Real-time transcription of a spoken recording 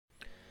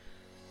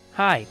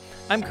Hi,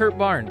 I'm Kurt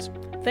Barnes.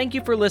 Thank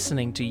you for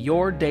listening to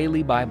Your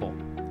Daily Bible.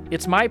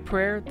 It's my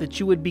prayer that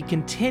you would be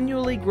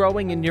continually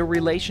growing in your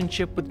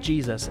relationship with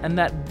Jesus and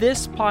that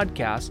this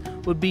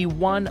podcast would be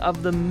one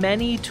of the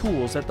many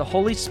tools that the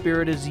Holy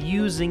Spirit is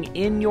using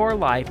in your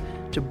life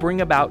to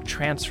bring about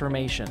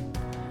transformation.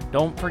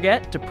 Don't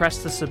forget to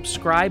press the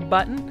subscribe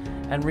button,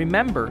 and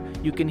remember,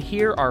 you can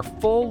hear our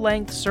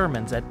full-length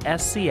sermons at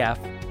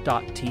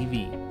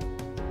scf.tv.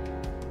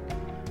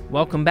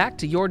 Welcome back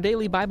to Your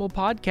Daily Bible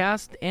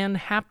Podcast, and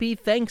happy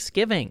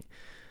Thanksgiving.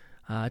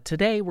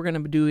 Today, we're going to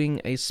be doing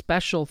a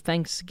special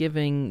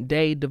Thanksgiving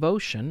Day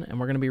devotion, and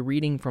we're going to be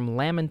reading from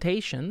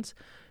Lamentations,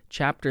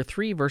 chapter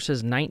 3,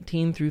 verses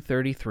 19 through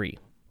 33.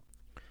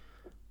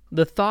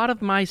 The thought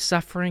of my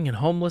suffering and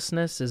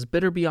homelessness is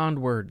bitter beyond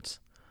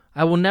words.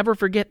 I will never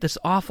forget this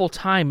awful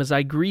time as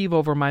I grieve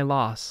over my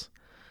loss.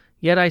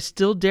 Yet I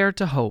still dare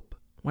to hope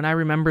when I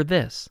remember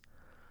this.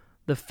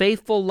 The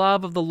faithful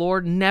love of the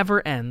Lord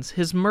never ends.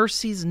 His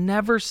mercies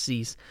never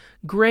cease.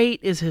 Great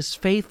is His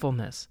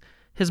faithfulness.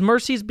 His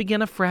mercies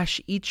begin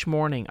afresh each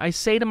morning. I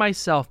say to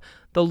myself,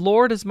 the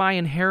Lord is my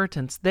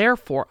inheritance.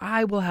 Therefore,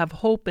 I will have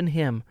hope in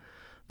Him.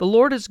 The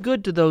Lord is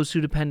good to those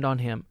who depend on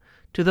Him,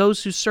 to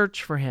those who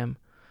search for Him.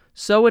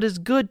 So it is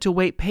good to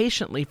wait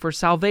patiently for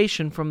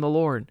salvation from the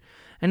Lord,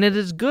 and it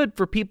is good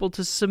for people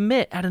to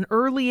submit at an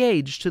early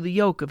age to the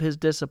yoke of His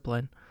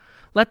discipline.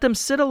 Let them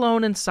sit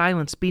alone in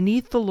silence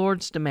beneath the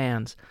Lord's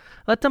demands.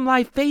 Let them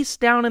lie face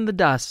down in the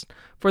dust,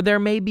 for there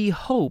may be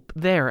hope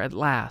there at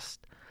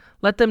last.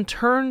 Let them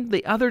turn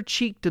the other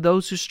cheek to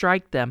those who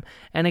strike them,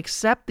 and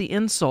accept the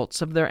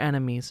insults of their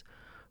enemies.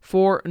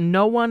 For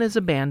no one is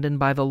abandoned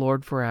by the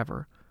Lord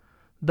forever.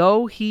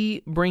 Though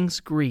He brings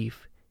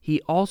grief,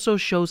 He also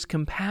shows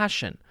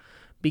compassion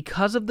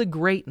because of the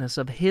greatness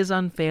of His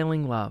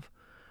unfailing love.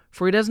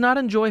 For He does not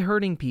enjoy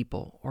hurting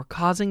people or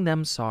causing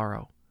them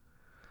sorrow.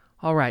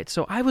 All right,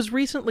 so I was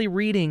recently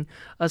reading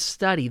a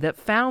study that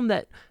found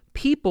that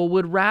people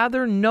would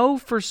rather know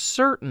for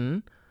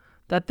certain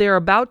that they're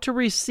about to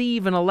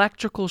receive an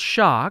electrical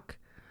shock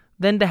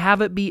than to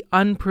have it be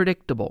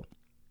unpredictable.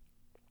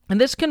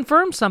 And this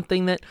confirms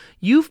something that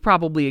you've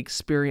probably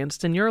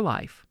experienced in your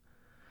life,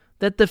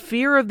 that the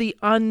fear of the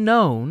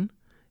unknown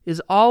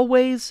is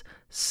always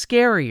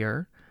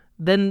scarier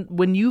than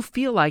when you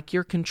feel like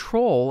you're in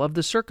control of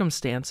the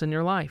circumstance in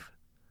your life.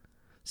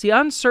 See,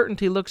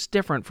 uncertainty looks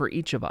different for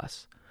each of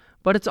us,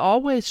 but it's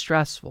always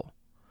stressful.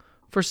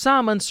 For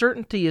some,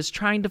 uncertainty is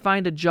trying to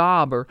find a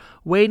job or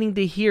waiting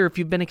to hear if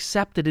you've been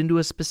accepted into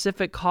a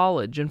specific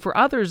college. And for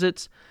others,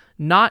 it's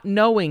not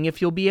knowing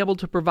if you'll be able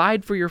to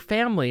provide for your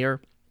family or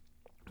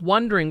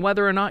wondering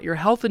whether or not your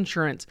health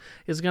insurance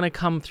is going to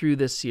come through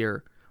this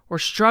year or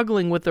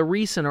struggling with a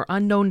recent or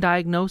unknown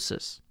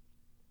diagnosis.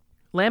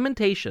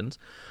 Lamentations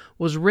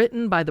was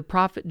written by the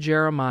prophet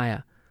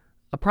Jeremiah,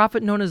 a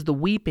prophet known as the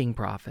weeping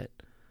prophet.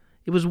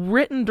 It was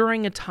written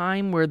during a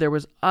time where there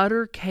was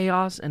utter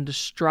chaos and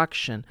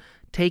destruction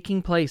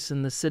taking place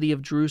in the city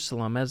of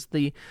Jerusalem as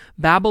the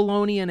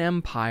Babylonian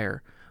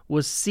Empire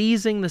was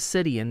seizing the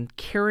city and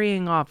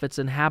carrying off its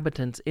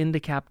inhabitants into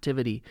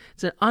captivity.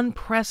 It's an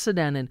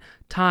unprecedented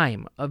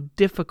time of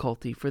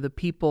difficulty for the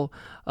people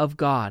of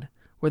God,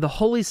 where the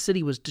holy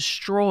city was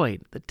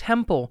destroyed, the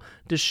temple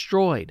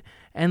destroyed,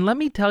 and let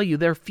me tell you,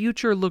 their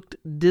future looked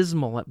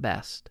dismal at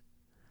best.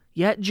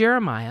 Yet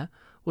Jeremiah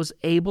was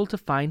able to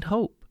find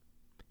hope.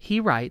 He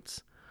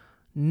writes,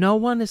 "No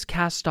one is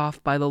cast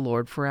off by the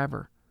Lord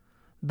forever.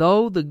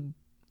 Though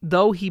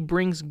He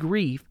brings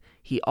grief,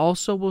 He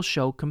also will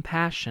show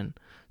compassion.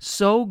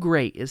 So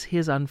great is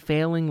His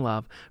unfailing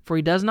love, for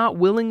He does not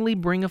willingly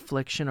bring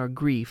affliction or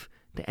grief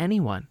to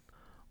anyone."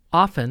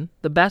 Often,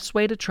 the best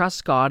way to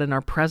trust God in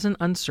our present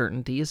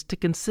uncertainty is to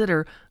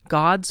consider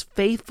God's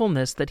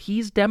faithfulness that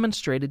He's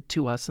demonstrated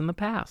to us in the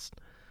past.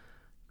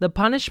 The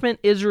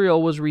punishment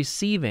Israel was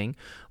receiving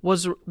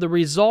was the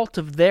result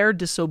of their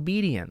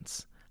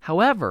disobedience.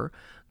 However,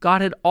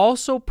 God had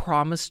also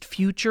promised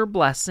future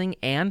blessing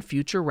and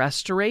future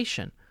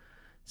restoration.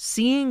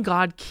 Seeing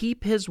God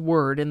keep His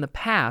word in the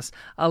past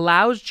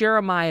allows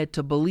Jeremiah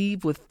to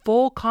believe with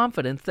full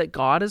confidence that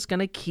God is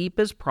going to keep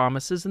His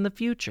promises in the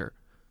future.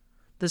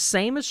 The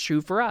same is true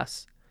for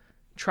us.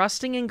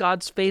 Trusting in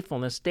God's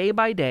faithfulness day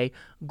by day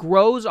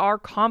grows our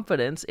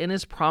confidence in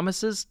His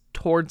promises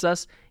towards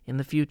us in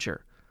the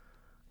future.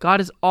 God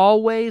is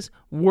always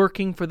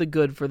working for the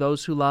good for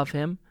those who love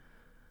Him,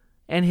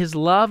 and His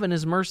love and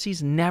His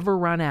mercies never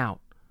run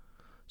out.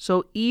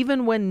 So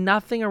even when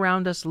nothing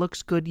around us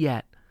looks good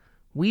yet,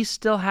 we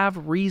still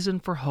have reason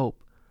for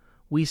hope.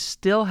 We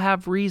still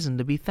have reason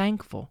to be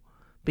thankful,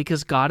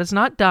 because God is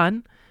not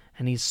done,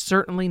 and He's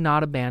certainly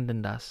not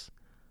abandoned us.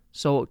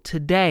 So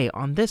today,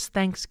 on this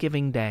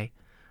Thanksgiving Day,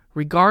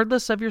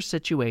 regardless of your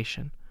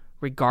situation,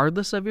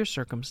 regardless of your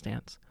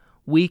circumstance,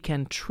 we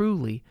can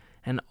truly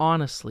and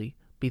honestly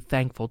be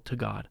thankful to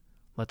God.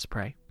 Let's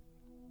pray.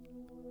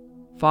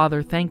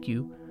 Father, thank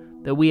you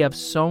that we have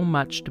so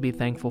much to be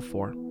thankful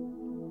for.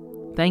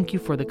 Thank you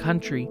for the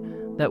country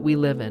that we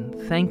live in.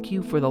 Thank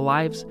you for the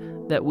lives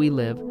that we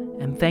live.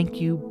 And thank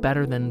you,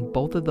 better than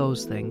both of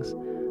those things,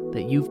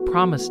 that you've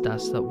promised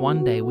us that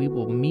one day we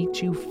will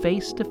meet you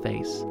face to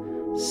face,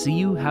 see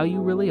you how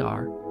you really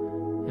are,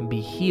 and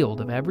be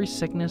healed of every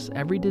sickness,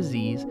 every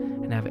disease,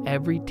 and have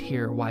every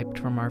tear wiped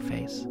from our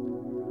face.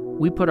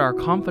 We put our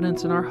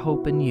confidence and our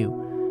hope in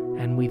you,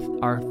 and we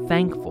are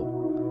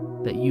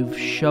thankful that you've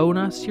shown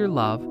us your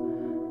love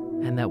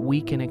and that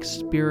we can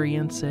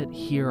experience it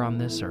here on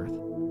this earth.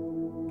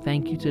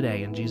 Thank you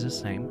today. In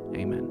Jesus' name,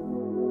 amen.